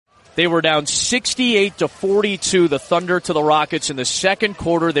They were down 68-42, the Thunder to the Rockets in the second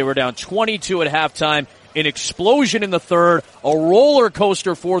quarter. They were down 22 at halftime. An explosion in the third, a roller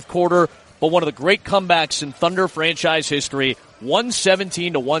coaster fourth quarter, but one of the great comebacks in Thunder franchise history,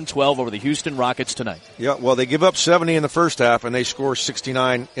 117-112 over the Houston Rockets tonight. Yeah, well, they give up 70 in the first half, and they score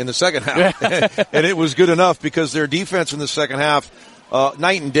 69 in the second half. And it was good enough because their defense in the second half,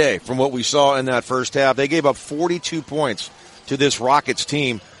 night and day from what we saw in that first half. They gave up 42 points to this Rockets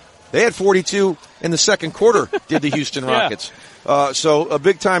team. They had 42 in the second quarter, did the Houston Rockets. So a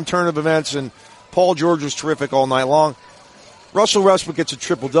big-time turn of events, and Paul George was terrific all night long. Russell Westbrook gets a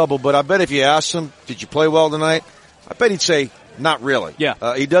triple-double, but I bet if you asked him, did you play well tonight? I bet he'd say, not really.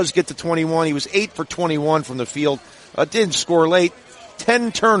 Yeah. He does get to 21. He was 8 for 21 from the field. Didn't score late.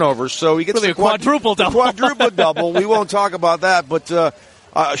 10 turnovers, so he gets really a quadruple-double. Quadruple-double. We won't talk about that, but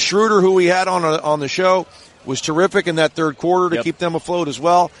Schroeder, who we had on the show, was terrific in that third quarter to keep them afloat as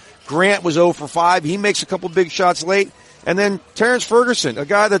well. Grant was 0 for 5. He makes a couple big shots late. And then Terrence Ferguson, a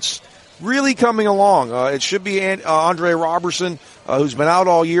guy that's really coming along. It should be Andre Robertson, who's been out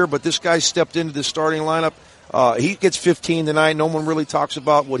all year, but this guy stepped into the starting lineup. He gets 15 tonight. No one really talks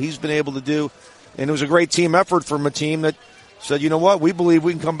about what he's been able to do. And it was a great team effort from a team that said, you know what, we believe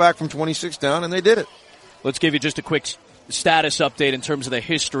we can come back from 26 down, and they did it. Let's give you just a quick status update in terms of the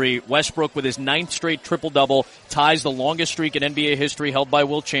history. Westbrook with his 9th straight triple-double ties the longest streak in NBA history held by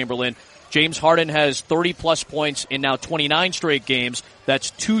Wilt Chamberlain. James Harden has 30-plus points in now 29 straight games.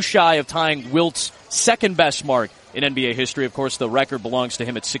 That's 2 shy of tying Wilt's second-best mark in NBA history. Of course, the record belongs to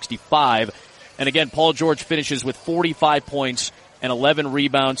him at 65. And again, Paul George finishes with 45 points and 11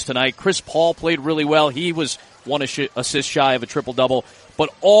 rebounds tonight. Chris Paul played really well. He was 1 assist shy of a triple-double. But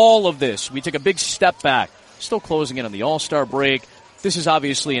all of this, we take a big step back. Still closing in on the All-Star break. This is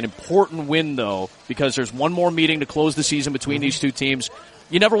obviously an important win, though, because there's one more meeting to close the season between these two teams.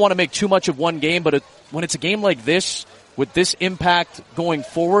 You never want to make too much of one game, but when it's a game like this, with this impact going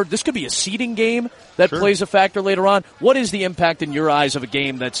forward, this could be a seeding game that plays a factor later on. What is the impact in your eyes of a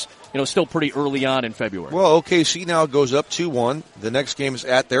game that's still pretty early on in February? Well, OKC now goes up 2-1. The next game is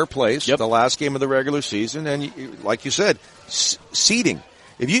at their place, the last game of the regular season, and like you said, seeding.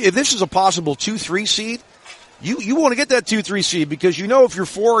 If this is a possible 2-3 seed, you want to get that 2-3 seed because if you're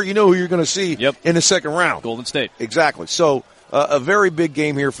 4, you know who you're going to see in the second round. Golden State. Exactly. So a very big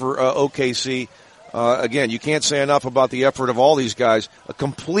game here for OKC. Again, you can't say enough about the effort of all these guys. A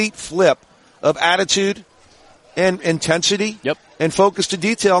complete flip of attitude and intensity and focus to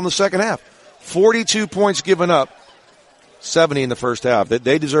detail in the second half. 42 points given up, 70 in the first half.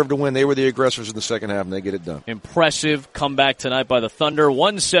 They deserve to win. They were the aggressors in the second half, and they get it done. Impressive comeback tonight by the Thunder,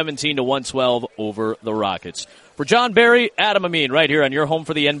 117-112 over the Rockets. For Jon Barry, Adam Amin, right here on your home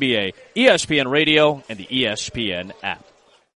for the NBA, ESPN Radio and the ESPN app.